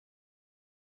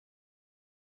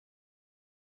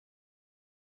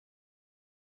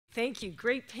Thank you.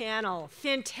 Great panel.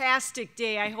 Fantastic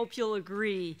day. I hope you'll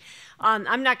agree.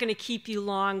 I'm not going to keep you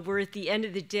long. We're at the end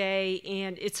of the day,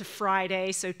 and it's a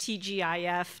Friday, so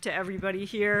TGIF to everybody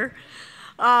here.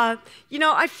 I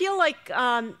feel like,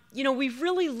 we've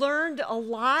really learned a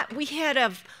lot. We had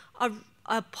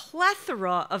a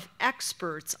plethora of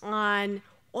experts on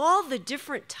all the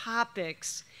different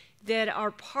topics that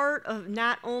are part of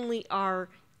not only our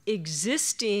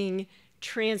existing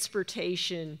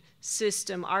transportation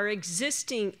system, our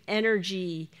existing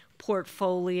energy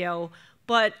portfolio,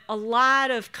 but a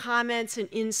lot of comments and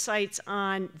insights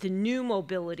on the new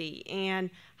mobility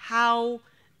and how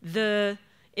the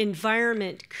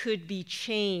environment could be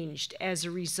changed as a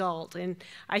result. And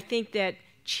I think that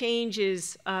change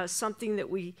is something that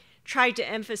we try to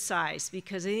emphasize,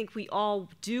 because I think we all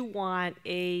do want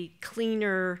a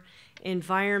cleaner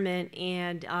environment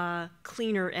and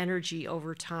cleaner energy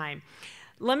over time.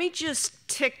 Let me just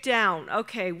tick down.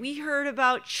 Okay, we heard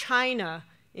about China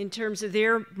in terms of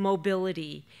their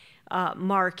mobility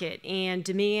market and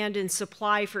demand and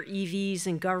supply for EVs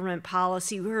and government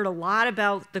policy. We heard a lot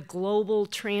about the global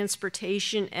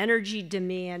transportation energy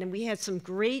demand, and we had some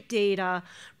great data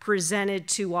presented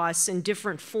to us in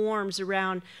different forms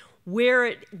around where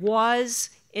it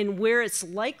was and where it's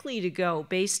likely to go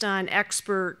based on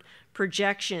expert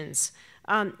projections.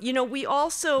 We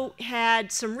also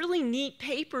had some really neat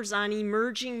papers on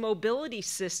emerging mobility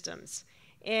systems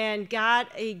and got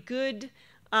a good,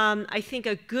 I think,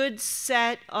 a good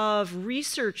set of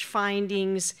research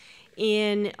findings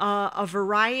in a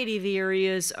variety of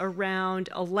areas around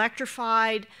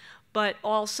electrified, but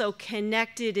also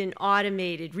connected and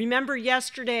automated. Remember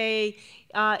yesterday,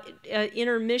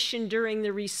 intermission during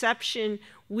the reception,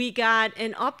 we got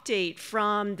an update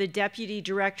from the Deputy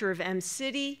Director of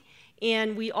MCity,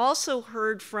 and we also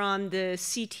heard from the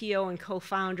CTO and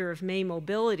co-founder of May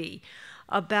Mobility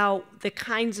about the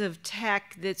kinds of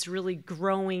tech that's really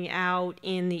growing out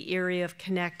in the area of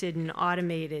connected and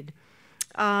automated.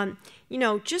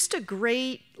 Just a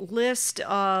great list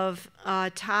of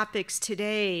topics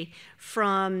today,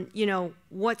 from,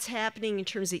 what's happening in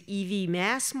terms of EV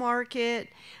mass market,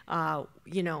 the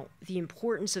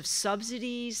importance of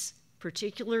subsidies,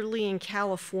 particularly in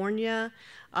California,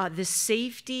 the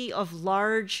safety of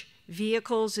large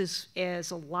vehicles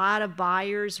as a lot of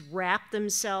buyers wrap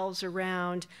themselves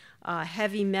around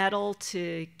heavy metal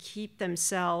to keep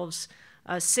themselves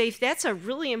safe. That's a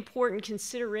really important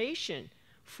consideration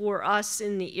for us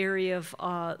in the area of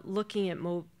looking at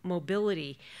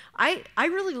mobility. I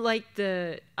really like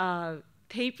the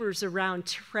papers around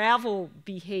travel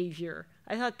behavior.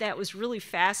 I thought that was really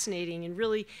fascinating, and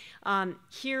really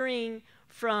hearing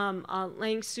from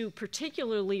Lang Su,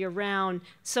 particularly around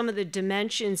some of the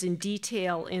dimensions and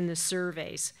detail in the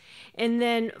surveys. And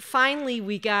then finally,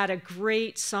 we got a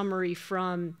great summary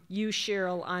from you,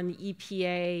 Cheryl, on the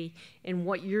EPA and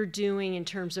what you're doing in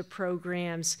terms of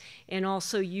programs, and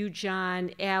also you,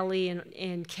 John, Allie,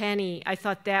 and Kenny. I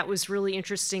thought that was really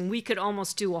interesting. We could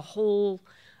almost do a whole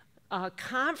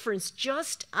conference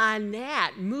just on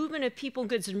that, movement of people and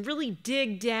goods, and really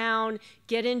dig down,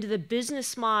 get into the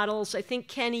business models. I think,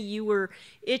 Kenny, you were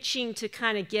itching to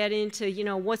kind of get into,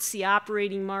 what's the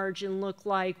operating margin look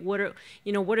like? What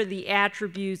are the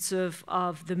attributes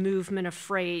of the movement of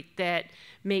freight that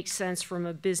makes sense from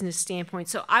a business standpoint?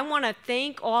 So I want to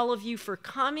thank all of you for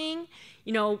coming.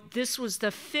 This was the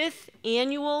 5th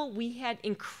annual. We had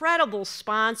incredible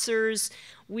sponsors.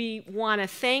 We want to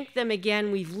thank them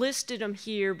again. We've listed them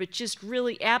here, but just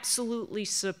really absolutely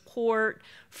support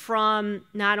from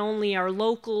not only our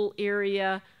local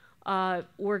area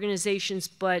organizations,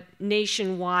 but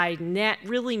nationwide. And that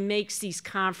really makes these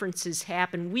conferences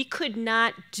happen. We could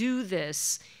not do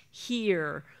this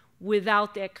here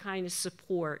without that kind of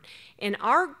support. And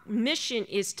our mission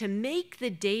is to make the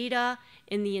data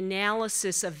and the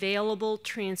analysis available,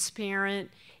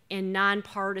 transparent, and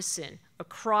nonpartisan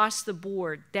across the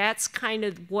board. That's kind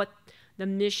of what the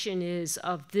mission is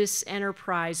of this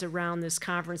enterprise around this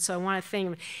conference. So I want to thank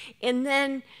them. And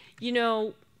then,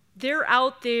 they're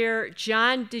out there.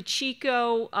 John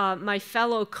DeCicco, my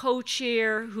fellow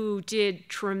co-chair, who did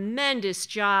tremendous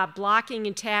job blocking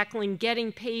and tackling,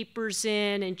 getting papers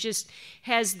in, and just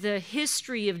has the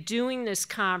history of doing this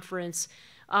conference.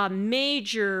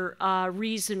 Major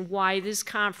reason why this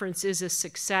conference is a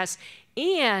success.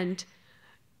 And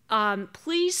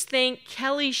please thank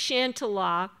Kelly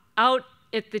Shantala out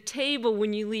at the table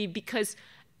when you leave, because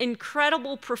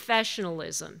incredible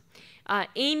professionalism.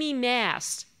 Amy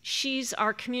Mast, she's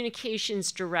our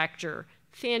communications director,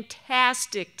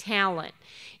 fantastic talent.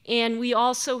 And we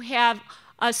also have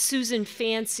Susan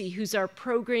Fancy, who's our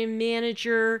program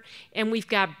manager, and we've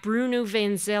got Bruno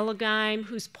Van Zelligheim,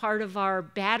 who's part of our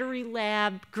battery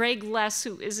lab, Greg Less,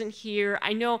 who isn't here.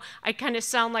 I know I kind of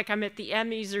sound like I'm at the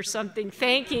Emmys or something,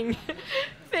 thanking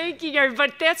everybody,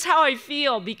 but that's how I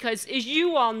feel, because as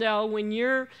you all know, when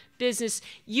you're business,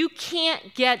 you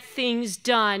can't get things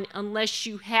done unless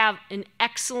you have an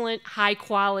excellent,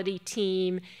 high-quality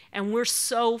team, and we're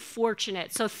so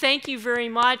fortunate. So thank you very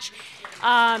much.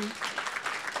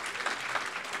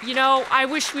 You know, I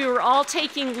wish we were all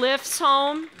taking lifts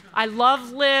home. I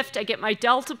love Lyft. I get my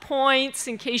Delta points.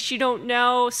 In case you don't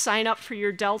know, sign up for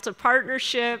your Delta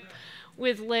partnership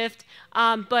with Lyft.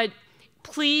 But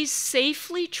please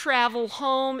safely travel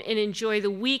home and enjoy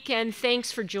the weekend.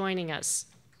 Thanks for joining us.